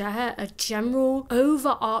they share a general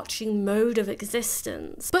overarching mode of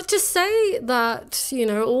existence. But to say that, you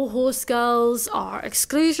know, all horse girls are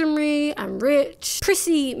exclusionary and rich,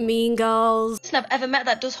 prissy, mean girls. The person I've ever met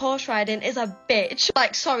that does horse riding is a bitch.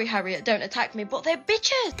 Like, sorry Harriet, don't attack me, but they're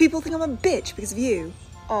bitches. People think I'm a bitch because of you.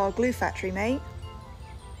 Oh, glue factory, mate.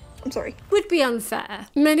 I'm sorry. Would be unfair.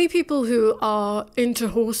 Many people who are into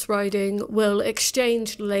horse riding will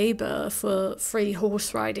exchange labour for free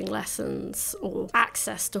horse riding lessons or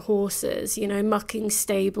access to horses, you know, mucking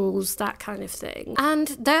stables, that kind of thing. And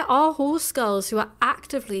there are horse girls who are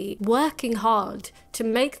actively working hard to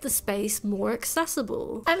make the space more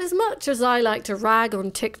accessible. And as much as I like to rag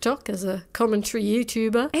on TikTok as a commentary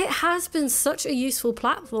YouTuber, it has been such a useful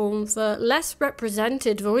platform for less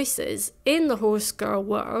represented voices in the horse girl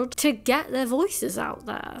world to get their voices out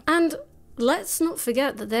there. And let's not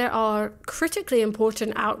forget that there are critically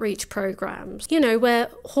important outreach programs, you know, where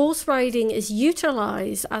horse riding is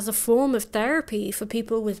utilized as a form of therapy for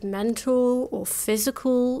people with mental or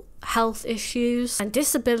physical health issues and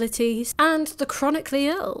disabilities and the chronically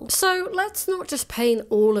ill. So let's not just paint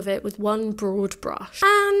all of it with one broad brush.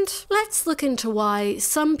 And let's look into why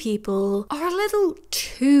some people are a little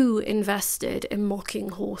too invested in mocking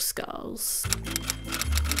horse girls.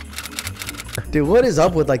 Dude, what is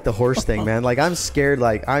up with like the horse thing, man? Like, I'm scared.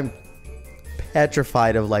 Like, I'm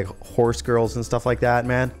petrified of like horse girls and stuff like that,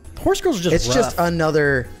 man. Horse girls are just It's rough. just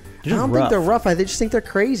another. I don't think they're rough. I just think they're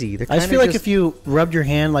crazy. They're I just feel like if you rubbed your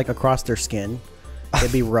hand like across their skin,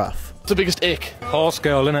 it'd be rough. It's the biggest ick. Horse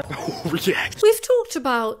girl, innit? React. We've talked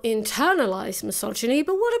about internalized misogyny,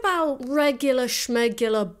 but what about regular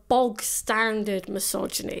schmegular bog standard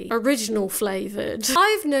misogyny? Original flavored.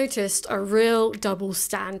 I've noticed a real double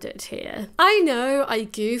standard here. I know I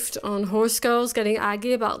goofed on horse girls getting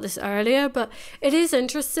aggy about this earlier, but it is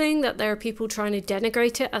interesting that there are people trying to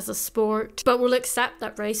denigrate it as a sport, but will accept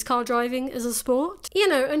that race car driving is a sport. You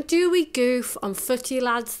know, and do we goof on footy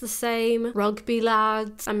lads the same, rugby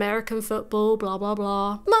lads, American football, blah blah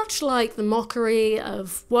blah. Much like the mockery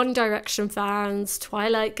of One Direction fans,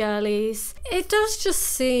 Twilight girlies, it does just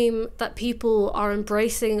seem that people are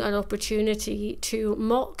embracing an opportunity to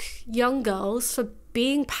mock young girls for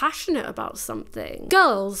being passionate about something.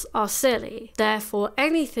 Girls are silly, therefore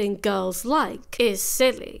anything girls like is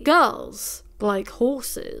silly. Girls like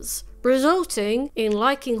horses, resulting in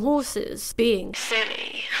liking horses being silly.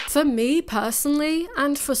 For me personally,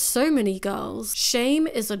 and for so many girls, shame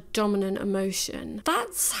is a dominant emotion.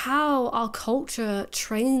 That's how our culture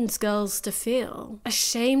trains girls to feel.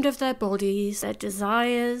 Ashamed of their bodies, their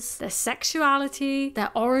desires, their sexuality,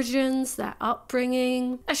 their origins, their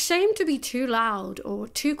upbringing. Ashamed to be too loud or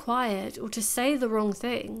too quiet or to say the wrong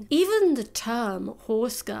thing. Even the term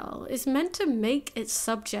horse girl is meant to make its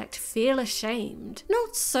subject feel ashamed.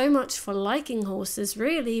 Not so much for liking horses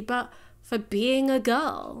really, but for being a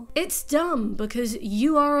girl. It's dumb because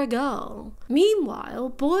you are a girl. Meanwhile,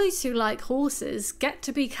 boys who like horses get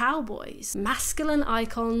to be cowboys, masculine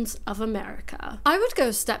icons of America. I would go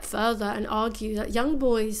a step further and argue that young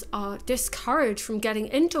boys are discouraged from getting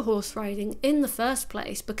into horse riding in the first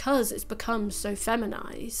place because it's become so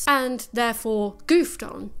feminized and therefore goofed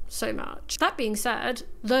on so much. That being said,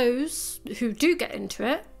 those who do get into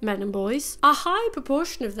it, men and boys, a high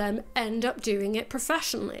proportion of them end up doing it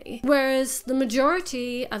professionally, whereas the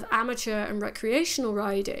majority of amateur and recreational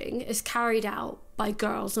riding is carried out by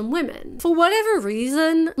girls and women. For whatever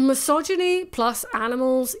reason, misogyny plus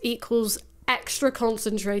animals equals extra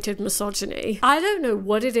concentrated misogyny. I don't know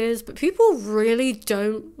what it is, but people really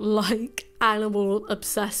don't like animal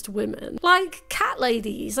obsessed women. Like cat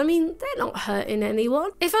ladies, I mean, they're not hurting anyone.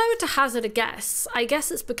 If I were to hazard a guess, I guess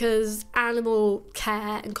it's because animal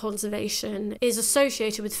care and conservation is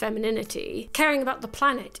associated with femininity, caring about the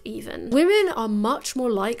planet even. Women are much more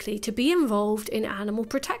likely to be involved in animal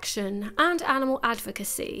protection and animal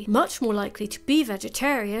advocacy, much more likely to be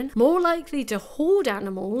vegetarian, more likely to hoard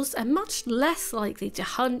animals, and much less likely to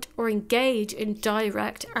hunt or engage in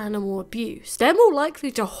direct animal abuse. They're more likely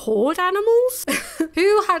to hoard animals?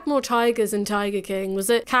 Who had more tigers in Tiger King? Was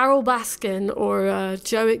it Carol Baskin or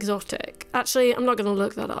Joe Exotic? Actually, I'm not going to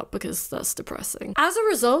look that up because that's depressing. As a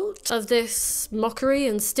result of this mockery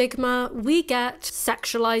and stigma, we get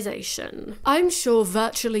sexualization. I'm sure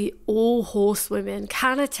virtually all horsewomen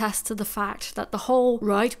can attest to the fact that the whole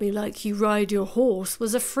 "ride me like you ride your horse"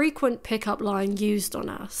 was a frequent pickup line used on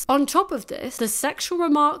us. On top of this, the sexual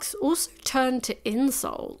remarks also turned to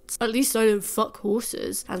insults. At least I don't fuck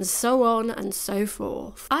horses, and so on and so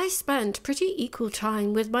forth. I spend pretty equal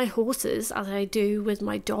time with my horses as I do with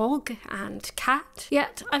my dog and cat,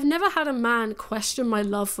 yet I've never had a man question my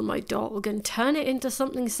love for my dog and turn it into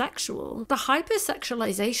something sexual. The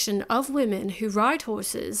hypersexualization of women who ride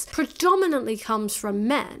horses predominantly comes from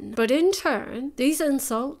men, but in turn, these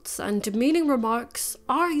insults and demeaning remarks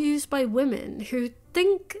are used by women who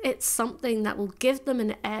think it's something that will give them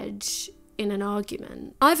an edge in an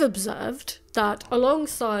argument. I've observed that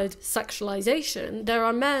alongside sexualization, there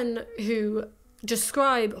are men who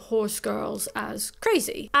describe horse girls as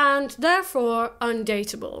crazy and therefore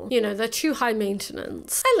undateable. You know, they're too high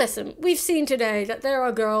maintenance. And listen, we've seen today that there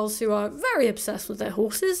are girls who are very obsessed with their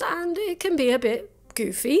horses and it can be a bit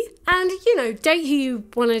goofy. And, you know, date who you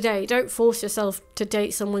want to date. Don't force yourself to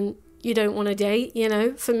date someone you don't want to date, you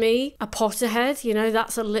know. For me, a Potterhead, you know,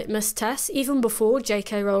 that's a litmus test, even before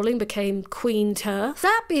J.K. Rowling became Queen Turf.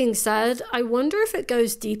 That being said, I wonder if it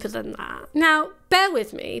goes deeper than that. Now, bear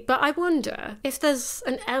with me, but I wonder if there's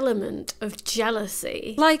an element of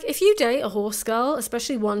jealousy. Like, if you date a horse girl,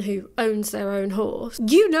 especially one who owns their own horse,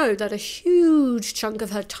 you know that a huge chunk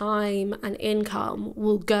of her time and income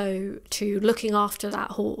will go to looking after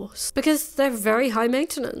that horse because they're very high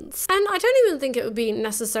maintenance. And I don't even think it would be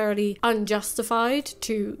necessarily unjustified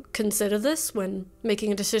to consider this when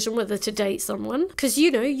making a decision whether to date someone, because,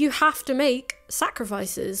 you know, you have to make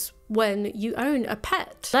sacrifices when you own a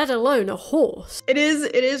pet, let alone a horse. It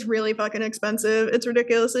is really fucking expensive. It's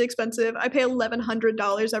ridiculously expensive. I pay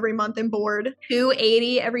 $1,100 every month in board,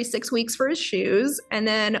 $280 every 6 weeks for his shoes, and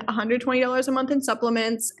then $120 a month in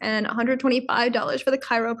supplements, and $125 for the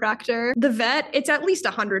chiropractor. The vet, it's at least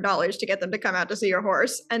 $100 to get them to come out to see your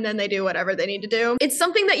horse, and then they do whatever they need to do. It's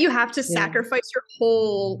something that you have to sacrifice your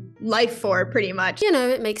whole life for, pretty much. You know,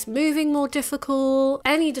 it makes moving more difficult.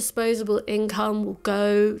 Any disposable income will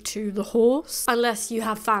go to the horse unless you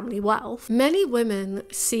have family wealth. Many women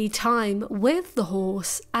see time with the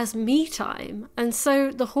horse as me time, and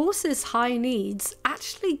so the horse's high needs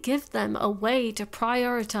actually give them a way to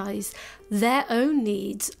prioritize their own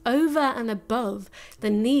needs over and above the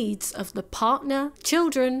needs of the partner,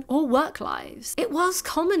 children, or work lives. It was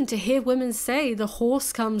common to hear women say the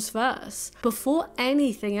horse comes first, before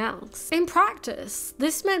anything else. In practice,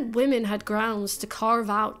 this meant women had grounds to carve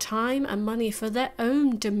out time and money for their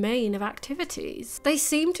own domain of activities. They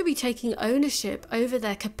seemed to be taking ownership over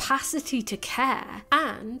their capacity to care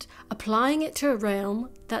and applying it to a realm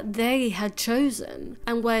that they had chosen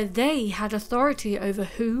and where they had authority over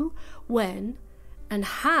who, when, and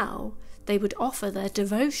how they would offer their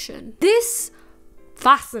devotion. This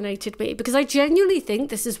fascinated me because I genuinely think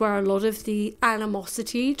this is where a lot of the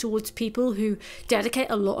animosity towards people who dedicate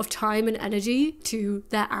a lot of time and energy to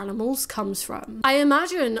their animals comes from. I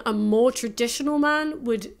imagine a more traditional man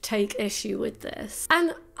would take issue with this.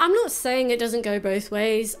 And I'm not saying it doesn't go both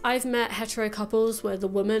ways. I've met hetero couples where the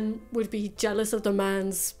woman would be jealous of the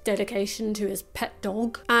man's dedication to his pet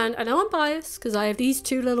dog. And I know I'm biased because I have these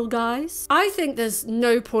two little guys. I think there's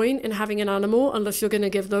no point in having an animal unless you're going to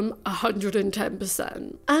give them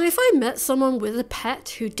 110%. And if I met someone with a pet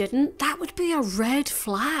who didn't, that would be a red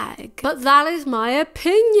flag. But that is my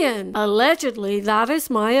opinion. Allegedly, that is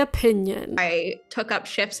my opinion. I took up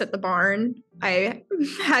shifts at the barn. I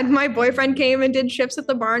had my boyfriend came and did shifts at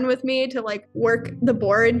the barn with me to like work the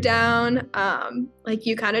board down. Like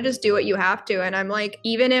you kind of just do what you have to. And I'm like,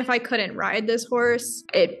 even if I couldn't ride this horse,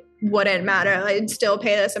 it wouldn't matter. I'd still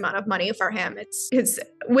pay this amount of money for him. It's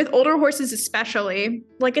with older horses especially,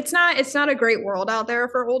 like it's not a great world out there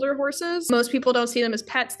for older horses. Most people don't see them as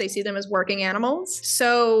pets, they see them as working animals.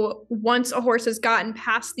 So once a horse has gotten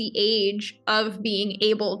past the age of being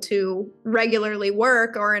able to regularly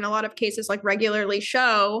work, or in a lot of cases like regularly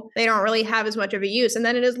show, they don't really have as much of a use. And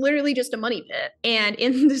then it is literally just a money pit. And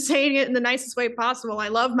saying it in the nicest way possible, I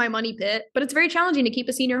love my money pit, but it's very challenging to keep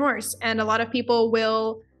a senior horse. And a lot of people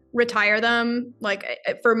will retire them, like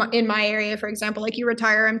in my area, for example, like you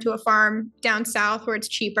retire him to a farm down south where it's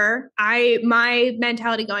cheaper. My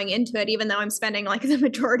mentality going into it, even though I'm spending like the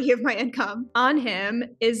majority of my income on him,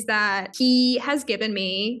 is that he has given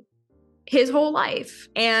me his whole life,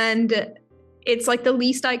 and it's like the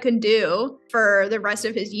least I could do for the rest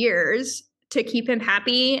of his years to keep him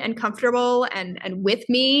happy and comfortable and with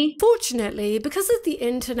me. Fortunately, because of the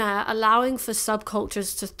internet allowing for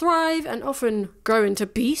subcultures to thrive and often grow into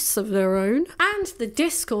beasts of their own, and the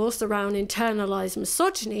discourse around internalized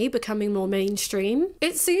misogyny becoming more mainstream,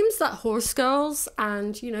 it seems that horse girls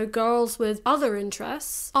and, you know, girls with other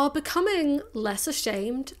interests are becoming less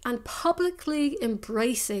ashamed and publicly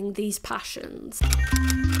embracing these passions.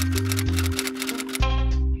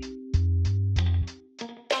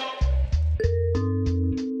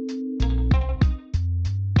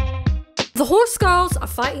 The horse girls are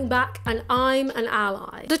fighting back and I'm an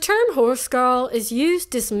ally. The term horse girl is used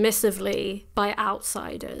dismissively by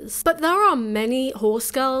outsiders, but there are many horse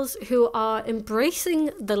girls who are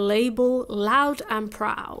embracing the label loud and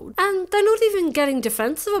proud, and they're not even getting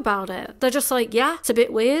defensive about it. They're just like, yeah, it's a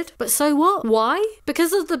bit weird, but so what? Why?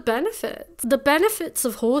 Because of the benefits. The benefits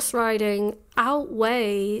of horse riding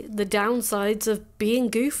outweigh the downsides of being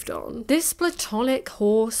goofed on. This platonic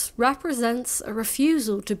horse represents a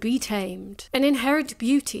refusal to be tamed, an inherent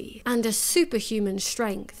beauty, and a superhuman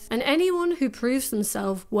strength. And anyone who proves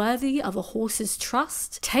themselves worthy of a horse's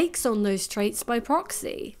trust takes on those traits by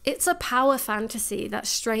proxy. It's a power fantasy that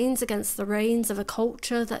strains against the reins of a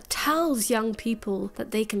culture that tells young people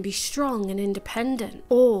that they can be strong and independent,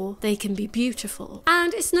 or they can be beautiful.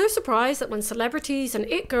 And it's no surprise that when celebrities and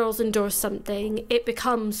it girls endorse something, it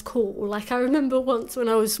becomes cool. Like, I remember once when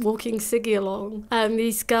I was walking Siggy along, and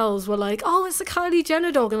these girls were like, oh, it's a Kylie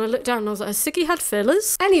Jenner dog, and I looked down and I was like, has Siggy had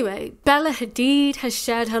fillers? Anyway, Bella Hadid has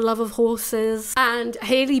shared her love of horses, and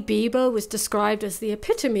Hailey Bieber was described as the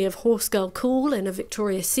epitome of horse girl cool in a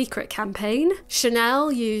Victoria's Secret campaign.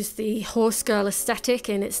 Chanel used the horse girl aesthetic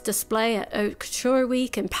in its display at Haute Couture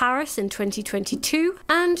Week in Paris in 2022,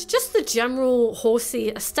 and just the general horsey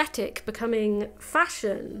aesthetic becoming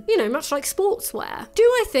fashion, you know, much like sportswear. Do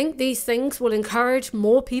I think these things will encourage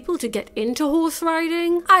more people to get into horse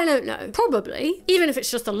riding? I don't know. Probably. Even if it's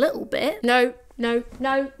just a little bit. No,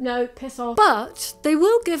 piss off. But they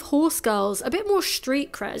will give horse girls a bit more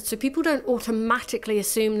street cred so people don't automatically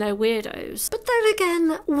assume they're weirdos. But then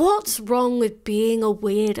again, what's wrong with being a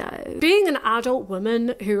weirdo? Being an adult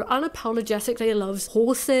woman who unapologetically loves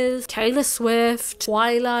horses, Taylor Swift,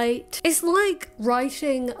 Twilight, is like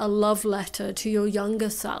writing a love letter to your younger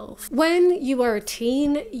self. When you were a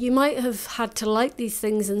teen, you might have had to like these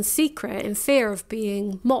things in secret in fear of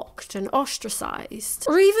being mocked and ostracized,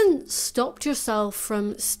 or even stopped yourself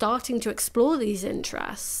from starting to explore these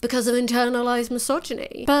interests because of internalized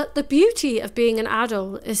misogyny. But the beauty of being an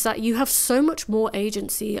adult is that you have so much more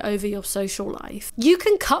agency over your social life. You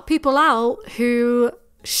can cut people out who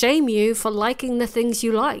shame you for liking the things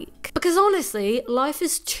you like. Because honestly, life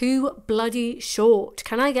is too bloody short.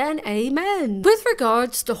 Can I get an amen? With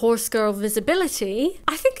regards to horse girl visibility,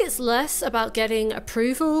 I think it's less about getting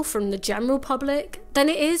approval from the general public than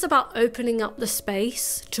it is about opening up the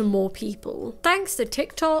space to more people. Thanks to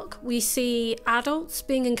TikTok, we see adults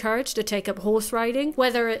being encouraged to take up horse riding,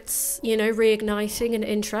 whether it's, you know, reigniting an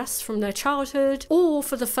interest from their childhood or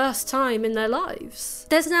for the first time in their lives.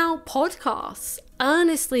 There's now podcasts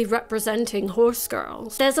earnestly representing horse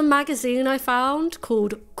girls. There's a magazine I found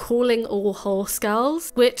called Calling All Horse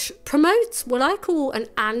Girls, which promotes what I call an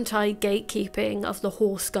anti-gatekeeping of the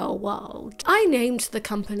horse girl world. I named the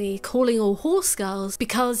company Calling All Horse Girls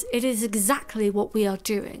because it is exactly what we are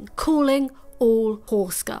doing, calling all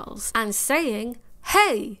horse girls and saying,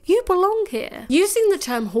 hey, you belong here. Using the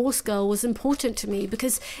term horse girl was important to me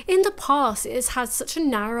because in the past it has had such a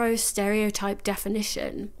narrow stereotype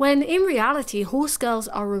definition, when in reality horse girls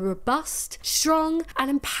are a robust, strong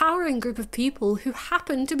and empowering group of people who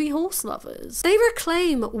happen to be horse lovers. They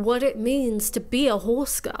reclaim what it means to be a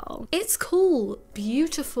horse girl. It's cool,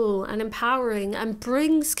 beautiful and empowering and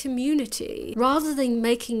brings community rather than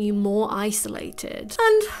making you more isolated.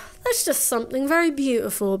 And there's just something very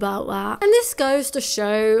beautiful about that. And this goes to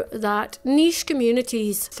show that niche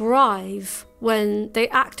communities thrive when they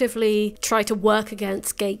actively try to work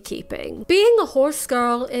against gatekeeping. Being a horse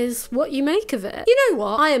girl is what you make of it. You know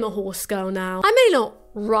what? I am a horse girl now. I may not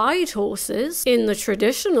ride horses in the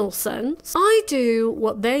traditional sense. I do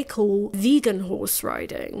what they call vegan horse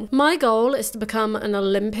riding. My goal is to become an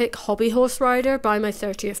Olympic hobby horse rider by my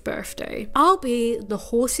 30th birthday. I'll be the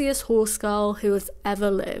horsiest horse girl who has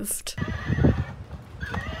ever lived.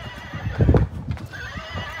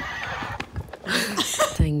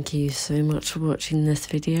 Thank you so much for watching this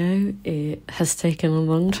video. It has taken a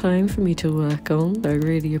long time for me to work on, so I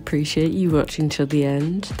really appreciate you watching till the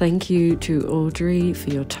end. Thank you to Audrey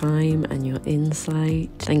for your time and your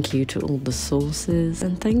insight. Thank you to all the sources,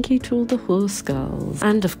 and thank you to all the horse girls.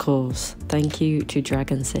 And of course, thank you to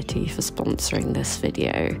Dragon City for sponsoring this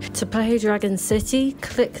video. To play Dragon City,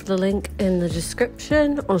 click the link in the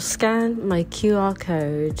description or scan my QR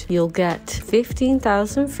code. You'll get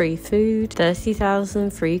 15,000 free food,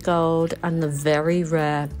 30,000 free gold, and the very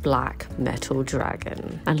rare black metal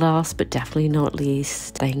dragon. And last but definitely not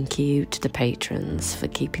least, thank you to the patrons for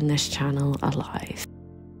keeping this channel alive.